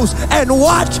 Get close and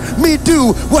watch me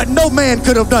do what no man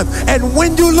could have done. And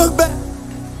when you look back,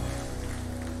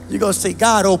 you're going to see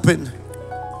God open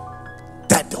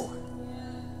that door.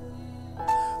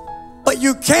 But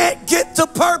you can't get to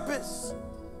purpose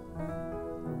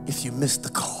if you miss the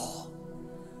call.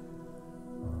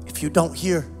 If you don't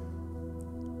hear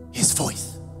his voice.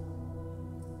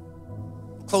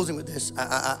 Closing with this,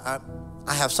 I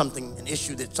have something, an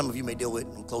issue that some of you may deal with.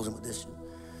 I'm closing with this.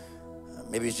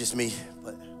 Maybe it's just me,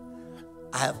 but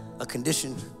I have a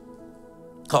condition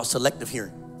called selective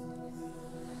hearing.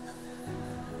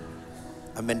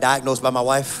 I've been diagnosed by my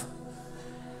wife,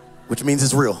 which means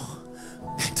it's real.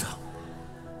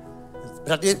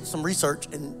 But I did some research,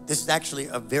 and this is actually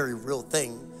a very real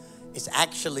thing. It's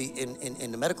actually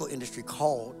in the medical industry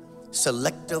called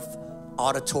selective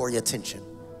auditory attention.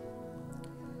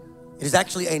 It is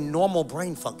actually a normal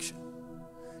brain function.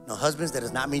 Now, husbands, that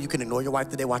does not mean you can ignore your wife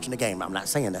today watching the game. I'm not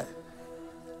saying that.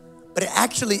 But it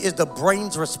actually is the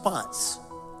brain's response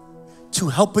to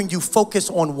helping you focus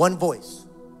on one voice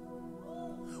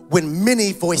when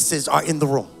many voices are in the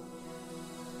room.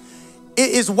 It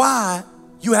is why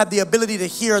you have the ability to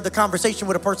hear the conversation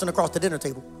with a person across the dinner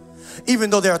table,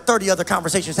 even though there are 30 other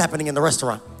conversations happening in the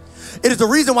restaurant. It is the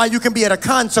reason why you can be at a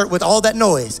concert with all that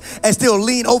noise and still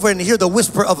lean over and hear the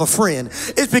whisper of a friend.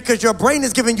 It's because your brain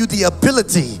is giving you the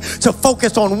ability to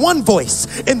focus on one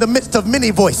voice in the midst of many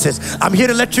voices. I'm here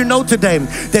to let you know today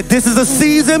that this is a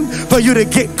season for you to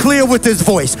get clear with his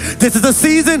voice. This is a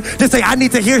season to say, I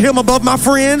need to hear him above my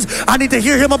friends. I need to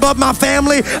hear him above my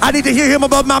family. I need to hear him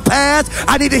above my past.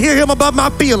 I need to hear him above my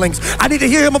feelings. I need to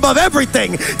hear him above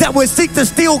everything that would seek to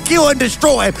steal, kill, and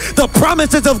destroy the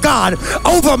promises of God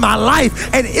over my life.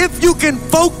 And if you can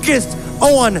focus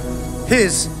on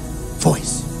his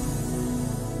voice,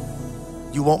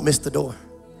 you won't miss the door.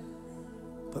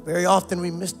 But very often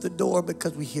we miss the door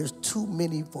because we hear too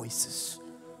many voices.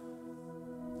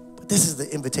 But this is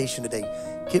the invitation today.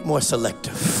 Get more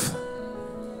selective.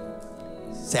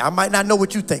 Say, I might not know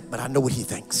what you think, but I know what he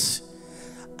thinks.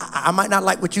 I might not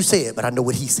like what you said, but I know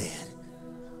what he said.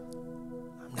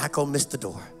 I'm not going to miss the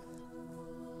door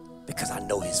because I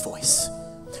know his voice.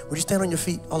 Would you stand on your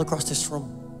feet all across this room?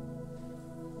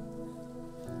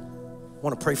 I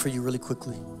want to pray for you really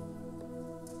quickly.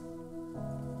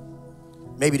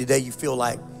 Maybe today you feel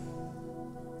like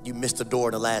you missed a door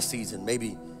in the last season.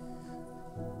 Maybe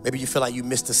you feel like you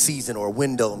missed a season or a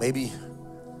window. Maybe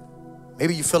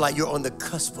you feel like you're on the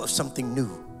cusp of something new.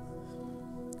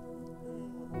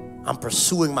 I'm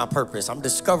pursuing my purpose. I'm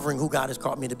discovering who God has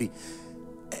called me to be.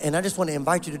 And I just want to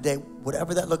invite you today,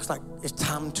 whatever that looks like, it's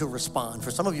time to respond.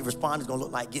 For some of you, respond is going to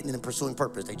look like getting in and pursuing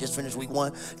purpose. They just finished week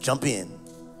 1, jump in.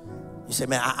 You say,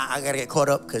 man, I got to get caught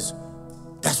up because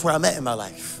that's where I'm at in my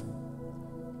life.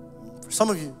 For some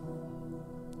of you,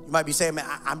 you might be saying, man,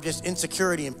 I'm just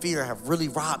insecurity and fear have really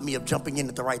robbed me of jumping in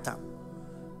at the right time.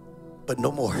 But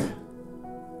no more.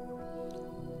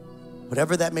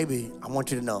 Whatever that may be, I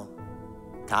want you to know,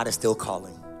 God is still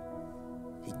calling.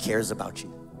 He cares about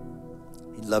you.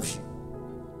 He loves you,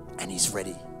 and he's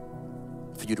ready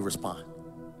for you to respond.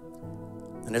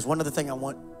 And there's one other thing I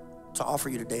want to offer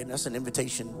you today, and that's an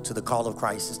invitation to the call of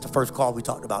Christ. It's the first call we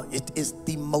talked about. It is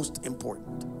the most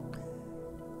important.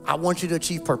 I want you to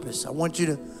achieve purpose. I want you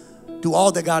to do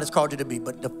all that God has called you to be.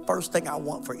 But the first thing I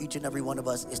want for each and every one of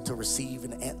us is to receive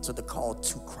and answer the call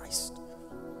to Christ.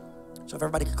 So if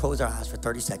everybody could close their eyes for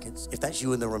 30 seconds. If that's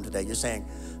you in the room today, you're saying,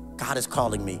 God is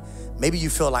calling me. Maybe you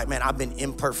feel like, man, I've been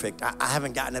imperfect. I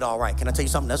haven't gotten it all right. Can I tell you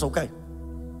something? That's okay.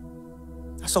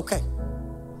 That's okay.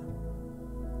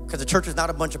 Because the church is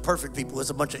not a bunch of perfect people. It's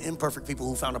a bunch of imperfect people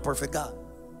who found a perfect God.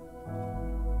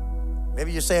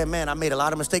 Maybe you're saying, man, I made a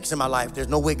lot of mistakes in my life. There's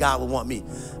no way God would want me.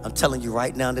 I'm telling you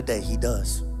right now today, he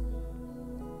does.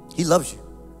 He loves you.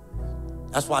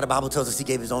 That's why the Bible tells us he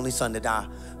gave his only son to die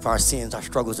for our sins, our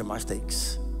struggles, and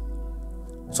mistakes.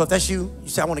 So if that's you, you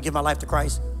say, I want to give my life to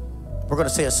Christ. We're going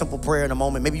to say a simple prayer in a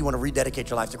moment. Maybe you want to rededicate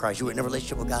your life to Christ. You were in a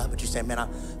relationship with God, but you say, man,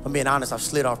 if I'm being honest, I've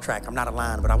slid off track. I'm not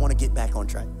aligned, but I want to get back on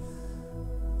track.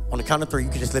 On the count of 3, you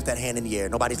can just lift that hand in the air.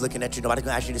 Nobody's looking at you. Nobody's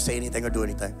going to ask you to say anything or do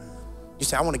anything. You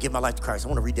say, I want to give my life to Christ. I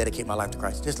want to rededicate my life to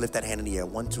Christ. Just lift that hand in the air.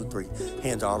 1, 2, 3.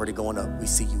 Hands are already going up. We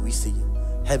see you. We see you.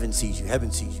 Heaven sees you.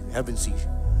 Heaven sees you. Heaven sees you.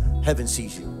 Heaven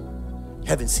sees you.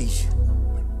 Heaven sees you.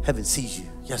 Heaven sees you.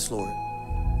 Yes, Lord.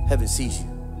 Heaven sees you.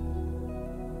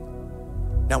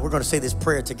 Now we're going to say this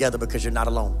prayer together because you're not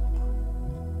alone.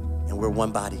 And we're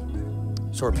one body.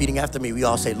 So repeating after me, we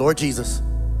all say, Lord Jesus,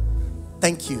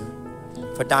 thank you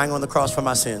for dying on the cross for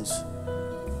my sins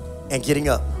and getting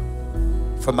up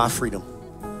for my freedom.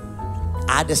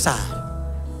 I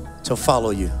decide to follow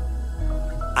you.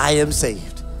 I am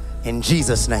saved. In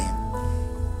Jesus' name,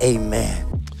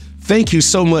 amen. Thank you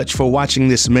so much for watching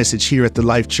this message here at the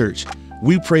Life Church.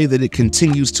 We pray that it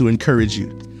continues to encourage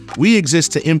you. We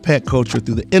exist to impact culture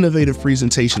through the innovative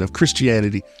presentation of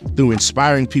Christianity through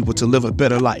inspiring people to live a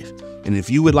better life. And if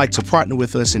you would like to partner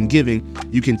with us in giving,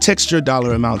 you can text your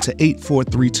dollar amount to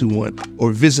 84321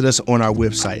 or visit us on our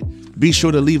website. Be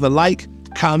sure to leave a like,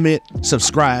 comment,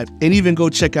 subscribe, and even go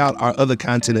check out our other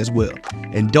content as well.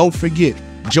 And don't forget,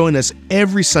 join us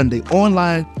every Sunday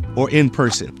online or in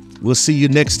person. We'll see you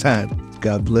next time.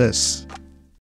 God bless.